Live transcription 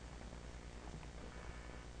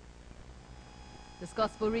This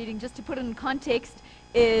gospel reading, just to put it in context,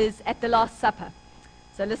 is at the Last Supper.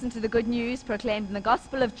 So listen to the good news proclaimed in the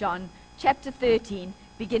Gospel of John, chapter 13,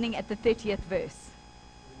 beginning at the 30th verse.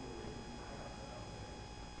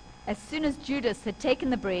 As soon as Judas had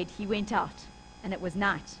taken the bread, he went out, and it was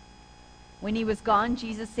night. When he was gone,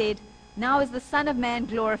 Jesus said, "Now is the Son of Man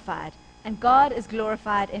glorified, and God is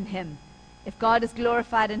glorified in him. If God is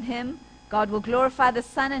glorified in him, God will glorify the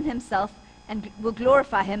Son in himself, and will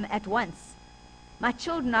glorify him at once. My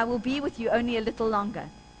children, I will be with you only a little longer.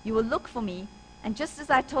 You will look for me, and just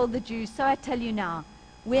as I told the Jews, so I tell you now,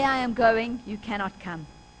 where I am going, you cannot come.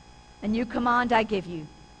 A new command I give you,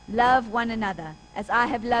 love one another. As I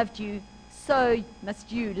have loved you, so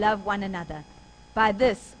must you love one another. By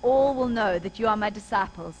this, all will know that you are my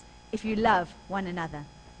disciples, if you love one another."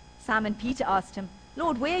 Simon Peter asked him,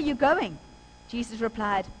 "Lord, where are you going?" Jesus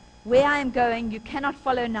replied, "Where I am going, you cannot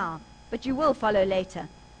follow now, but you will follow later."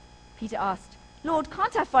 Peter asked, "Lord,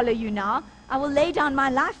 can't I follow you now? I will lay down my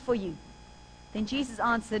life for you." Then Jesus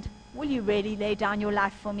answered, "Will you really lay down your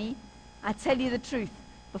life for me? I tell you the truth,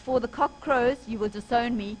 before the cock crows, you will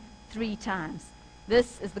disown me 3 times.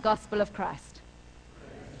 This is the gospel of Christ.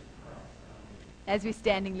 As we're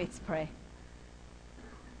standing, let's pray.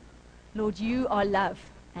 Lord, you are love,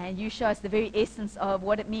 and you show us the very essence of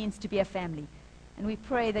what it means to be a family. And we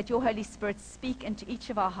pray that your Holy Spirit speak into each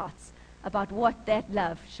of our hearts about what that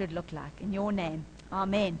love should look like. In your name,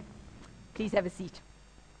 amen. Please have a seat.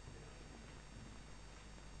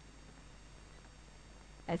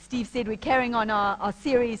 As Steve said, we're carrying on our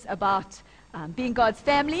series about being God's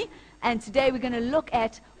family, and today we're going to look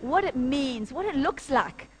at what it means, what it looks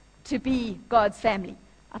like to be God's family.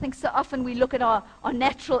 I think so often we look at our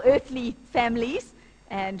natural earthly families,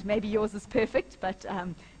 and maybe yours is perfect, but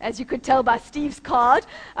as you could tell by Steve's card,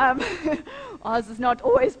 ours is not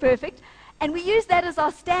always perfect. And we use that as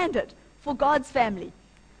our standard for God's family,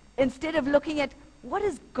 instead of looking at what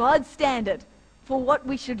is God's standard for what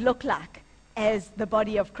we should look like as the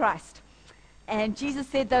body of Christ. And Jesus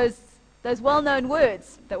said those well-known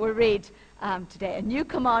words that were read today. "A new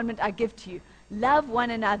commandment I give to you, love one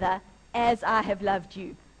another as I have loved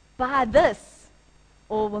you. By this,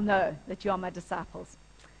 all will know that you are my disciples."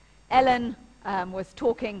 Alan was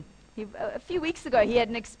talking a few weeks ago. He had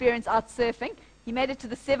an experience out surfing. He made it to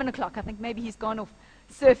the 7 o'clock. I think maybe he's gone off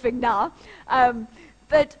surfing now.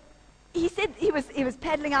 But he said he was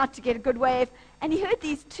paddling out to get a good wave, and he heard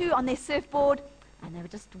these two on their surfboard, and they were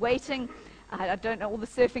just waiting. I don't know all the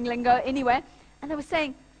surfing lingo anyway. And they were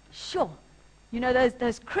saying, "Sure, you know,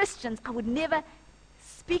 those Christians, I would never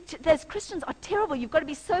speak to. Those Christians are terrible. You've got to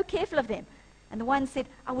be so careful of them." And the one said,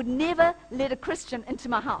 "I would never let a Christian into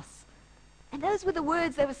my house." And those were the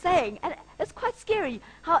words they were saying. And it's quite scary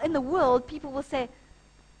how in the world people will say,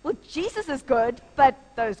 "Well, Jesus is good, but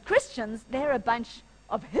those Christians, they're a bunch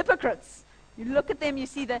of hypocrites." You look at them, you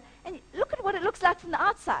see and look at what it looks like from the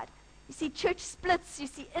outside. You see church splits, you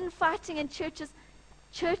see infighting in churches.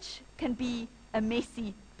 Church can be a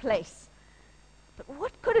messy place. But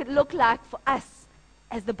what could it look like for us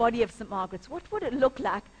as the body of St. Margaret's? What would it look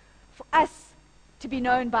like for us to be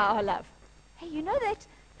known by our love? Hey, you know that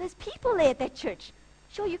there's people there at that church.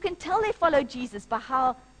 Sure, you can tell they follow Jesus by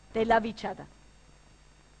how they love each other.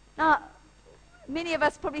 Now, many of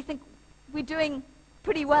us probably think we're doing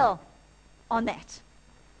pretty well on that.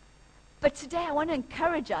 But today I want to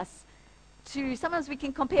encourage us to, sometimes we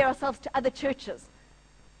can compare ourselves to other churches,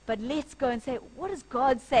 but let's go and say, what does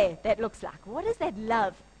God say that looks like? What does that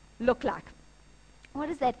love look like? What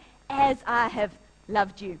is that as I have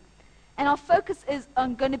loved you? And our focus is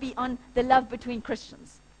going to be on the love between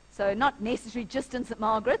Christians. So not necessarily just in St.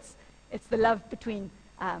 Margaret's, it's the love between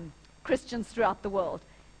Christians throughout the world.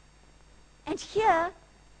 And here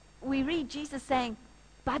we read Jesus saying,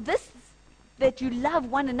 by this that you love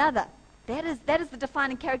one another. That is the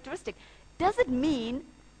defining characteristic. Does it mean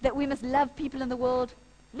that we must love people in the world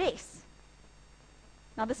less?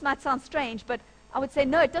 Now this might sound strange, but I would say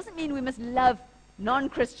no, it doesn't mean we must love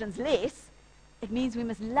non-Christians less. It means we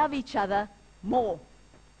must love each other more.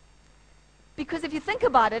 Because if you think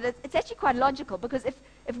about it, it's actually quite logical. Because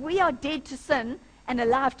if we are dead to sin and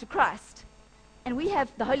alive to Christ, and we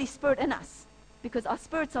have the Holy Spirit in us, because our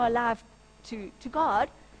spirits are alive to God,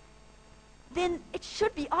 then it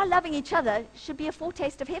should be, our loving each other should be a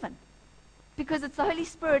foretaste of heaven. Because it's the Holy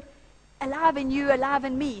Spirit alive in you, alive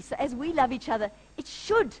in me. So as we love each other, it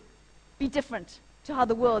should be different to how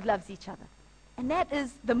the world loves each other. And that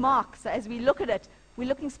is the mark. So as we look at it, we're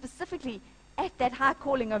looking specifically at that high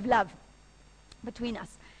calling of love between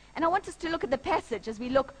us. And I want us to look at the passage as we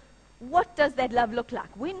look, what does that love look like?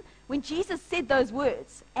 When Jesus said those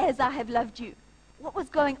words, "As I have loved you," what was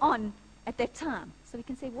going on at that time. So we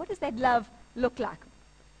can say, what does that love look like?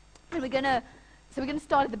 And we're going to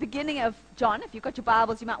start at the beginning of John. If you've got your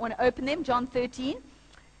Bibles, you might want to open them, John 13.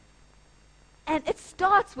 And it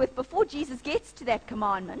starts with, before Jesus gets to that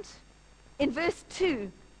commandment, in verse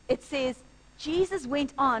 2, it says, Jesus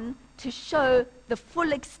went on to show the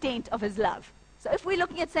full extent of his love. So if we're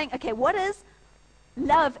looking at saying, okay, what is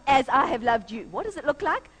love as I have loved you? What does it look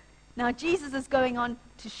like? Now, Jesus is going on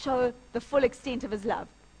to show the full extent of his love.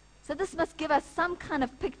 So this must give us some kind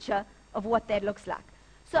of picture of what that looks like.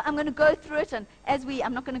 So I'm going to go through it, and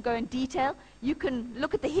I'm not going to go in detail. You can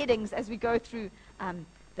look at the headings as we go through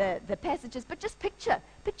the passages, but just picture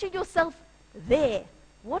yourself there.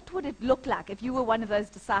 What would it look like if you were one of those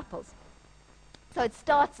disciples? So it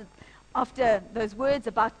starts after those words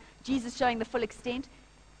about Jesus showing the full extent.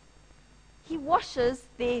 He washes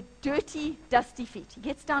their dirty, dusty feet. He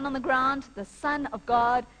gets down on the ground, the Son of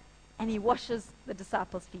God, and he washes the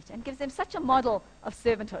disciples' feet and gives them such a model of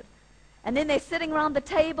servanthood. And then they're sitting around the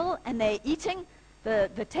table and they're eating.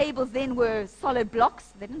 The tables then were solid blocks.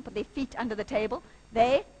 They didn't put their feet under the table.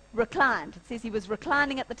 They reclined. It says he was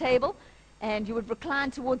reclining at the table, and you would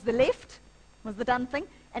recline towards the left, was the done thing,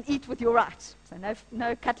 and eat with your right. So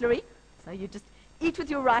no cutlery. So you just eat with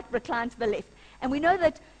your right, recline to the left. And we know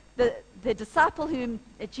that the disciple whom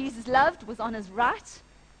Jesus loved was on his right,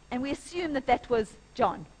 and we assume that was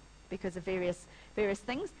John because of various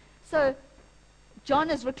things. So John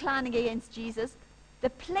is reclining against Jesus.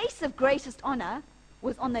 The place of greatest honor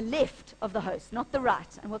was on the left of the host, not the right.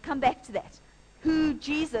 And we'll come back to that, who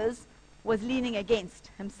Jesus was leaning against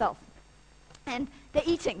himself. And they're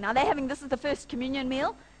eating. Now this is the first communion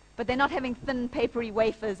meal, but they're not having thin, papery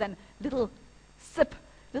wafers and little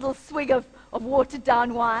swig of watered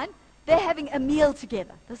down wine. They're having a meal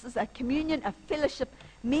together. This is a communion, a fellowship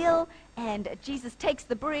meal, and Jesus takes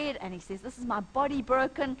the bread and he says, this is my body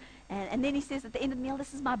broken, and then he says at the end of the meal,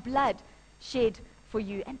 this is my blood shed for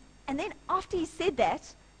you. And then after he said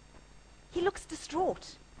that, he looks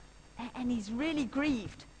distraught, and he's really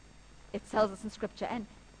grieved, it tells us in Scripture. And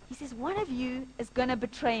he says, one of you is going to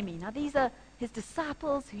betray me. Now these are his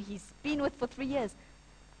disciples who he's been with for 3 years.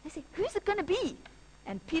 They say, who's it going to be?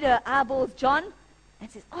 And Peter eyeballs John and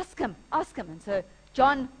says, ask him. And so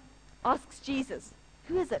John asks Jesus,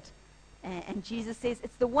 who is it? And Jesus says,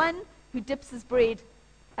 it's the one who dips his bread,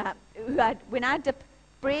 when I dip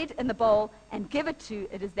bread in the bowl and give it to,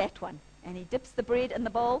 it is that one. And he dips the bread in the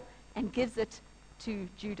bowl and gives it to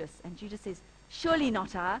Judas. And Judas says, surely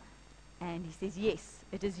not I. And he says, yes,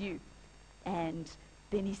 it is you. And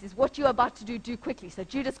then he says, what you're about to do quickly. So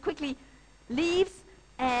Judas quickly leaves,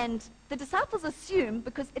 and the disciples assume,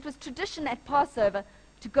 because it was tradition at Passover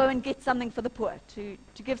to go and get something for the poor, to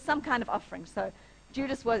give some kind of offering. So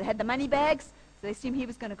Judas had the money bags, so they assume he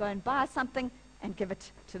was going to go and buy something and give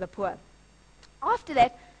it to the poor. After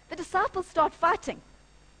that, the disciples start fighting.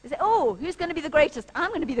 They say, oh, who's going to be the greatest? I'm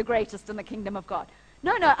going to be the greatest in the kingdom of God.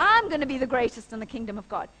 No, I'm going to be the greatest in the kingdom of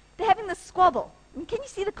God. They're having this squabble. And can you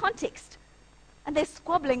see the context? And they're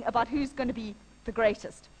squabbling about who's going to be the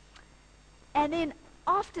greatest. And then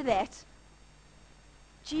after that,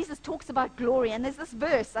 Jesus talks about glory. And there's this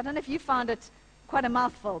verse. I don't know if you found it quite a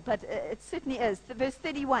mouthful, but it certainly is. Verse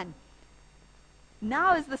 31.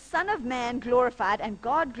 Now is the Son of Man glorified, and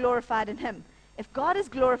God glorified in him. If God is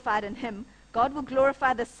glorified in him, God will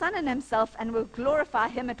glorify the Son in himself and will glorify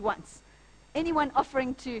him at once. Anyone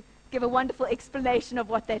offering to give a wonderful explanation of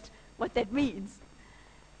what that means?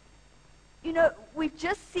 You know, we've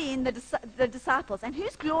just seen the disciples, and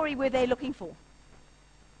whose glory were they looking for?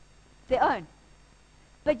 Their own.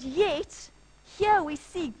 But yet, here we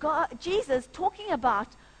see Jesus talking about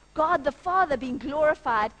God the Father being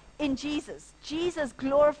glorified in Jesus. Jesus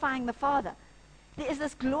glorifying the Father. There is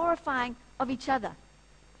this glorifying of each other.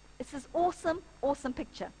 It's this awesome, awesome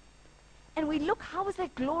picture. And we look, how was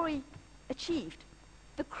that glory achieved?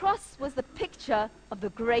 The cross was the picture of the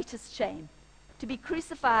greatest shame. To be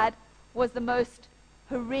crucified was the most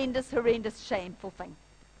horrendous, shameful thing.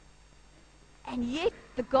 And yet,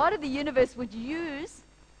 the God of the universe would use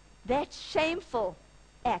that shameful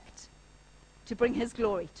act to bring his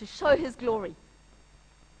glory, to show his glory.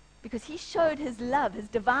 Because he showed his love, his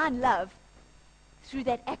divine love, through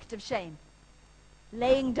that act of shame,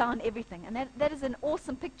 laying down everything. And that is an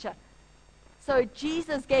awesome picture. So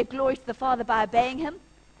Jesus gave glory to the Father by obeying him,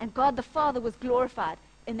 and God the Father was glorified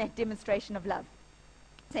in that demonstration of love.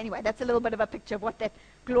 So anyway, that's a little bit of a picture of what that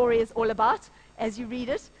glory is all about as you read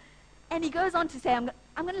it. And he goes on to say, I'm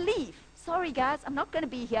going to leave. Sorry, guys, I'm not going to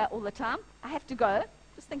be here all the time. I have to go.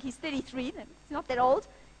 Just think he's 33. He's not that old.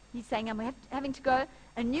 He's saying, I'm having to go.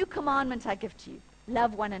 A new commandment I give to you.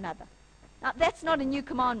 Love one another. Now, that's not a new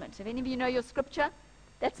commandment. If any of you know your scripture,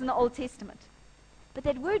 that's in the Old Testament. But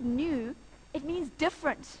that word new, it means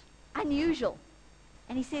different, unusual.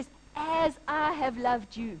 And he says, as I have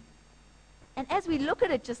loved you. And as we look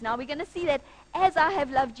at it just now, we're going to see that as I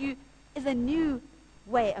have loved you is a new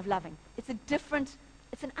way of loving. It's a different,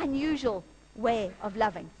 it's an unusual way of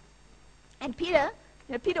loving. And Peter,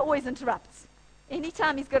 Peter always interrupts.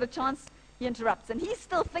 Anytime he's got a chance, he interrupts. And he's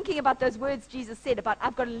still thinking about those words Jesus said about,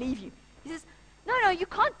 I've got to leave you. He says, no, you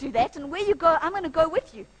can't do that. And where you go, I'm going to go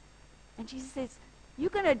with you. And Jesus says, you're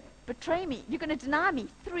going to betray me. You're going to deny me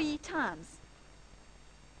 3 times.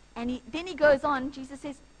 And then he goes on, Jesus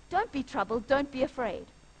says, don't be troubled, don't be afraid.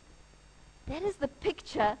 That is the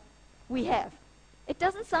picture we have. It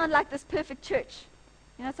doesn't sound like this perfect church.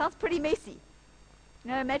 It sounds pretty messy.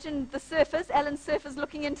 Imagine the surfers, Alan's surfers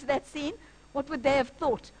looking into that scene. What would they have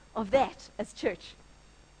thought of that as church?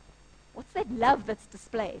 What's that love that's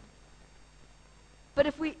displayed? But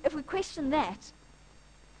if we question that,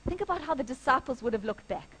 think about how the disciples would have looked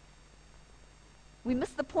back. We miss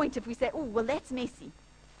the point if we say, oh, well, that's messy.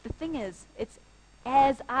 The thing is, it's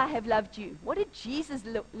as I have loved you. What did Jesus'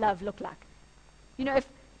 love look like? If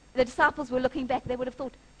the disciples were looking back, they would have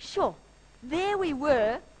thought, sure, there we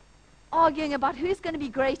were arguing about who's going to be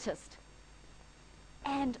greatest.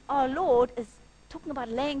 And our Lord is talking about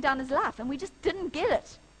laying down his life, and we just didn't get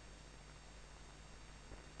it.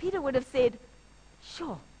 Peter would have said,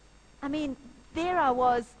 sure. There I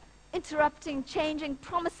was, interrupting, changing,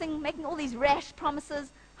 promising, making all these rash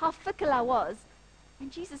promises, how fickle I was.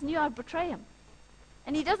 And Jesus knew I'd betray him.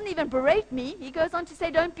 And he doesn't even berate me. He goes on to say,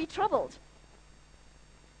 don't be troubled.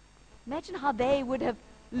 Imagine how they would have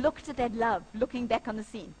looked at that love, looking back on the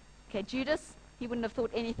scene. Okay, Judas, he wouldn't have thought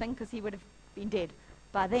anything because he would have been dead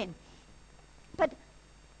by then. But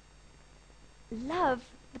love,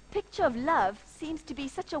 the picture of love seems to be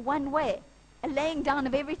such a one way, a laying down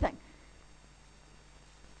of everything.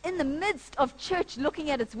 In the midst of church looking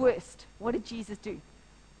at its worst, what did Jesus do?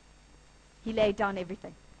 He laid down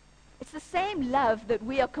everything. It's the same love that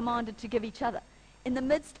we are commanded to give each other. In the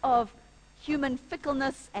midst of human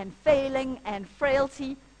fickleness and failing and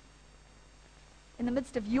frailty, in the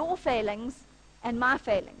midst of your failings and my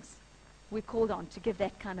failings, we're called on to give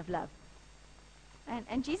that kind of love.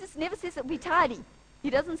 And Jesus never says it will be tidy. He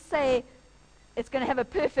doesn't say it's going to have a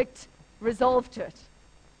perfect resolve to it.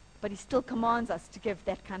 But he still commands us to give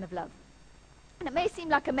that kind of love. And it may seem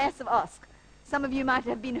like a massive ask. Some of you might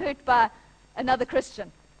have been hurt by another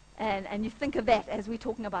Christian. And you think of that as we're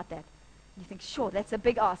talking about that. You think, sure, that's a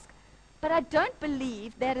big ask. But I don't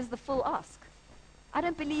believe that is the full ask. I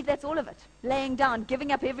don't believe that's all of it. Laying down,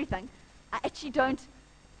 giving up everything. I actually don't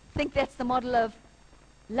think that's the model of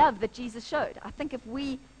love that Jesus showed. I think if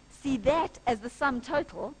we see that as the sum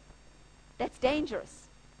total, that's dangerous.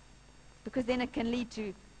 Because then it can lead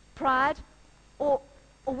to pride, or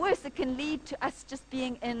worse, it can lead to us just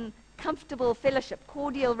being in comfortable fellowship,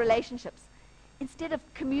 cordial relationships, instead of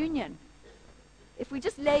communion. If we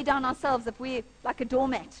just lay down ourselves, if we're like a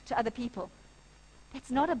doormat to other people,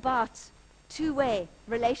 that's not about two-way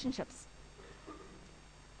relationships.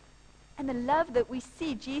 And the love that we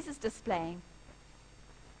see Jesus displaying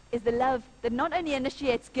is the love that not only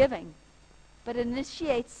initiates giving, but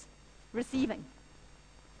initiates receiving.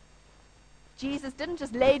 Jesus didn't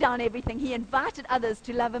just lay down everything. He invited others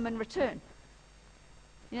to love him in return.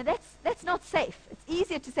 That's not safe. It's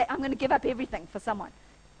easier to say, I'm going to give up everything for someone.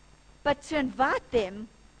 But to invite them,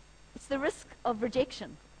 it's the risk of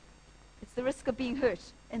rejection. It's the risk of being hurt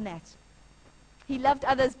in that. He loved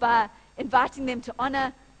others by inviting them to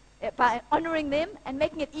honor, by honoring them and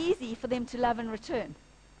making it easy for them to love in return.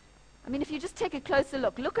 If you just take a closer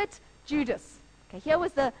look at Judas. Okay, here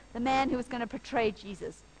was the man who was going to betray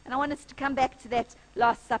Jesus. And I want us to come back to that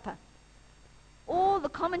Last Supper. All the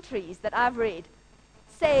commentaries that I've read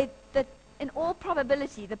say that in all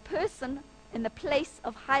probability, the person in the place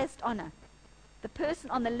of highest honor, the person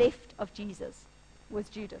on the left of Jesus, was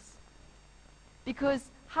Judas. Because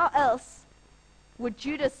how else would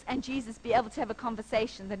Judas and Jesus be able to have a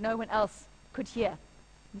conversation that no one else could hear?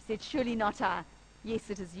 He said, surely not I. Yes,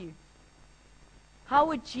 it is you. How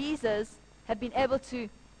would Jesus have been able to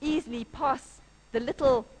easily pass the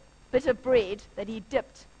little bit of bread that he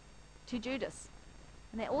dipped to Judas?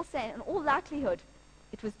 And they all say, in all likelihood,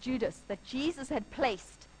 it was Judas that Jesus had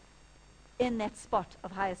placed in that spot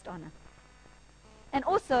of highest honor. And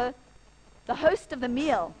also, the host of the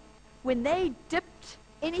meal, when they dipped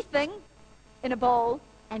anything in a bowl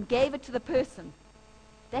and gave it to the person,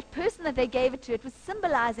 that person that they gave it to, it was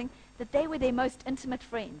symbolizing that they were their most intimate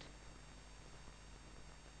friend.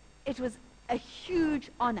 It was a huge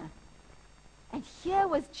honor. And here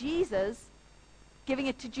was Jesus giving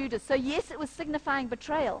it to Judas. So yes, it was signifying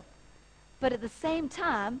betrayal, but at the same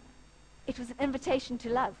time, it was an invitation to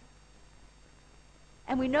love.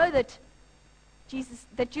 And we know that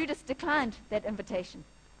Judas declined that invitation,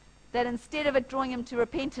 that instead of it drawing him to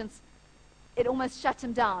repentance, it almost shut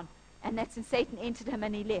him down, and that's when Satan entered him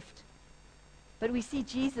and he left. But we see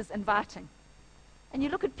Jesus inviting. And you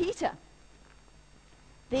look at Peter.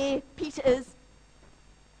 There Peter is,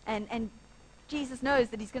 and Jesus knows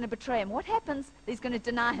that he's going to betray him. What happens? He's going to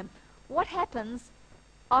deny him. What happens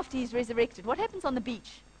after he's resurrected? What happens on the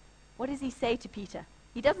beach? What does he say to Peter?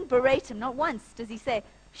 He doesn't berate him. Not once does he say,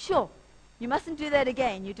 sure, you mustn't do that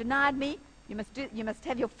again. You denied me. You must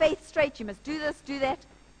have your faith straight. You must do this, do that.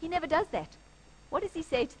 He never does that. What does he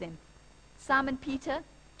say to them? Simon Peter,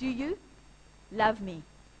 do you love me?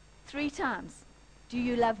 3 times. Do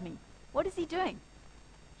you love me? What is he doing?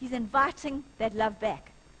 He's inviting that love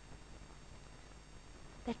back.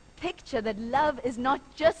 That picture that love is not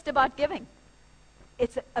just about giving.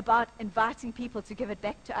 It's about inviting people to give it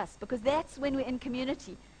back to us, because that's when we're in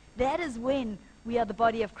community. That is when we are the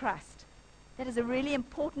body of Christ. That is a really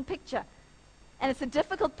important picture. And it's a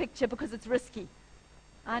difficult picture because it's risky.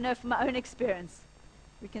 I know from my own experience.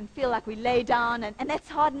 We can feel like we lay down, and that's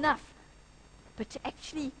hard enough. But to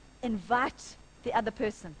actually invite the other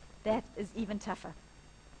person, that is even tougher.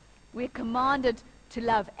 We're commanded to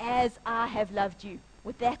love as I have loved you,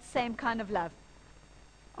 with that same kind of love.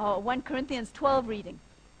 1 Corinthians 12 reading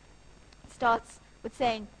starts with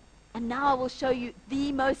saying, and now I will show you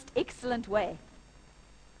the most excellent way.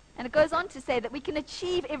 And it goes on to say that we can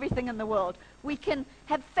achieve everything in the world. We can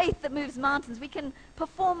have faith that moves mountains. We can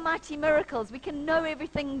perform mighty miracles. We can know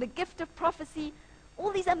everything, the gift of prophecy,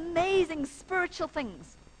 all these amazing spiritual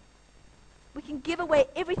things. We can give away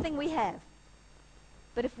everything we have.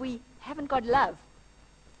 But if we haven't got love,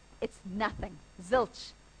 it's nothing.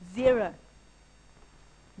 Zilch. Zero.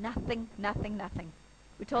 Nothing, nothing, nothing.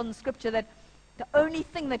 We're told in Scripture that the only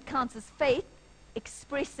thing that counts is faith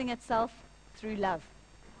expressing itself through love.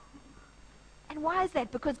 And why is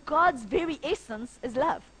that? Because God's very essence is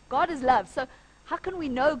love. God is love. So how can we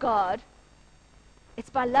know God? It's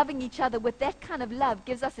by loving each other with that kind of love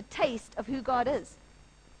gives us a taste of who God is.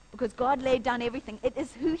 Because God laid down everything. It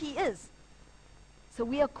is who he is. So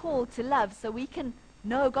we are called to love so we can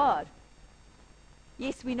know God.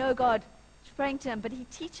 Yes, we know God praying to him, but he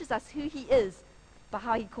teaches us who he is by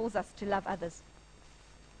how he calls us to love others.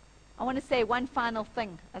 I want to say one final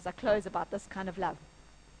thing as I close about this kind of love.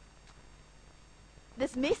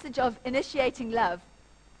 This message of initiating love,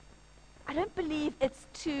 I don't believe it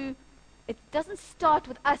doesn't start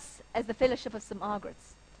with us as the Fellowship of St.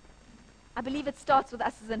 Margaret's. I believe it starts with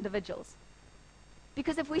us as individuals.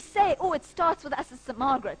 Because if we say, oh, it starts with us as St.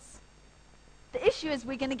 Margaret's, the issue is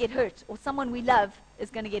we're going to get hurt, or someone we love is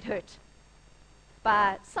going to get hurt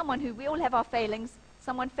by someone who, we all have our failings,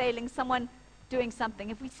 someone failing, someone doing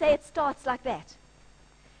something. If we say it starts like that.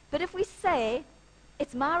 But if we say,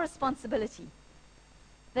 it's my responsibility,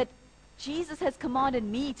 that Jesus has commanded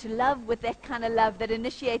me to love with that kind of love that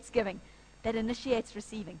initiates giving, that initiates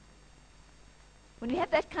receiving. When we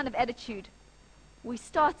have that kind of attitude, we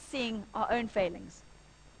start seeing our own failings.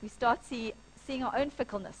 We start seeing our own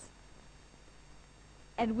fickleness.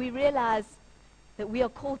 And we realize that we are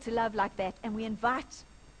called to love like that, and we invite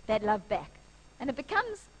that love back. And it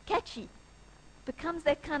becomes catchy. It becomes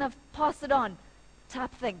that kind of pass it on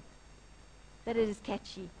type thing, that it is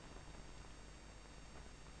catchy.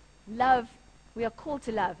 Love, we are called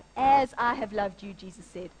to love as I have loved you, Jesus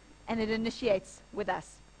said. And it initiates with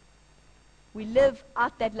us. We live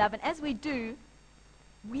out that love. And as we do,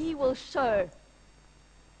 we will show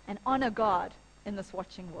and honor God in this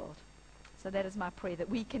watching world. So that is my prayer, that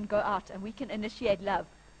we can go out and we can initiate love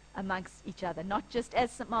amongst each other, not just as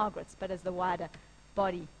St. Margaret's, but as the wider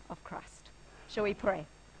body of Christ. Shall we pray?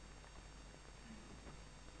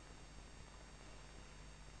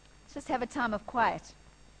 Let's just have a time of quiet.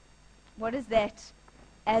 What is that,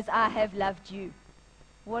 as I have loved you?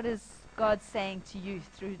 What is God saying to you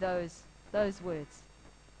through those words?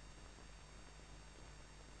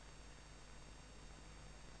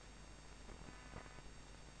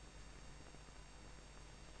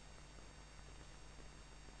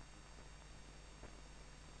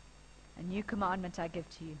 A new commandment I give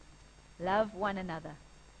to you. Love one another.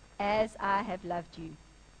 As I have loved you,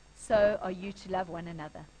 so are you to love one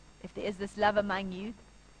another. If there is this love among you,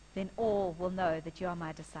 then all will know that you are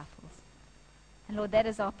my disciples. And Lord, that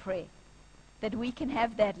is our prayer, that we can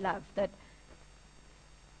have that love, that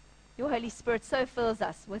your Holy Spirit so fills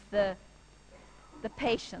us with the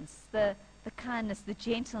patience, the kindness, the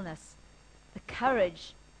gentleness, the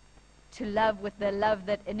courage to love with the love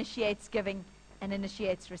that initiates giving and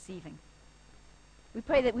initiates receiving. We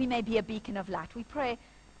pray that we may be a beacon of light. We pray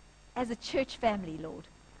as a church family, Lord,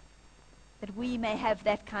 that we may have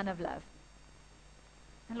that kind of love.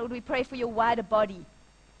 And Lord, we pray for your wider body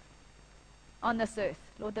on this earth,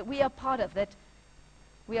 Lord, that we are part of, that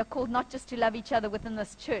we are called not just to love each other within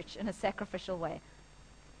this church in a sacrificial way,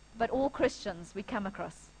 but all Christians we come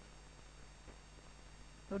across.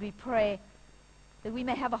 Lord, we pray that we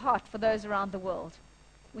may have a heart for those around the world.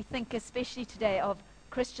 We think especially today of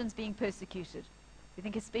Christians being persecuted. We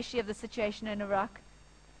think especially of the situation in Iraq.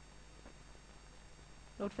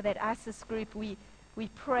 Lord, for that ISIS group, we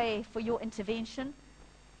pray for your intervention.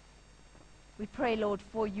 We pray, Lord,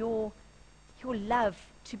 for your love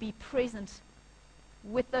to be present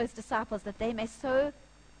with those disciples, that they may so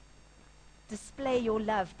display your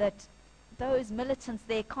love that those militants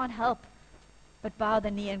there can't help but bow the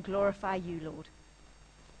knee and glorify you, Lord.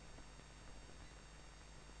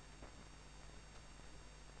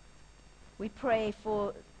 We pray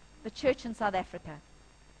for the church in South Africa.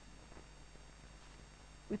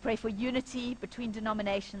 We pray for unity between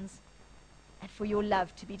denominations and for your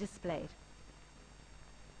love to be displayed.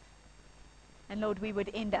 And Lord, we would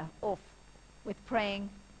end off with praying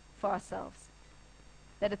for ourselves,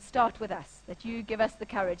 that it start with us, that you give us the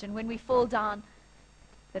courage, and when we fall down,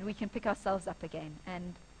 that we can pick ourselves up again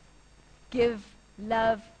and give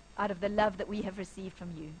love out of the love that we have received from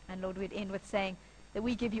you. And Lord, we'd end with saying that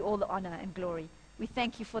we give you all the honor and glory. We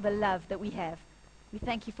thank you for the love that we have. We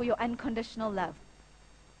thank you for your unconditional love,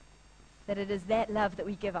 that it is that love that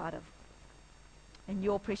we give out of. In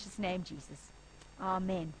your precious name, Jesus.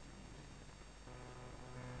 Amen.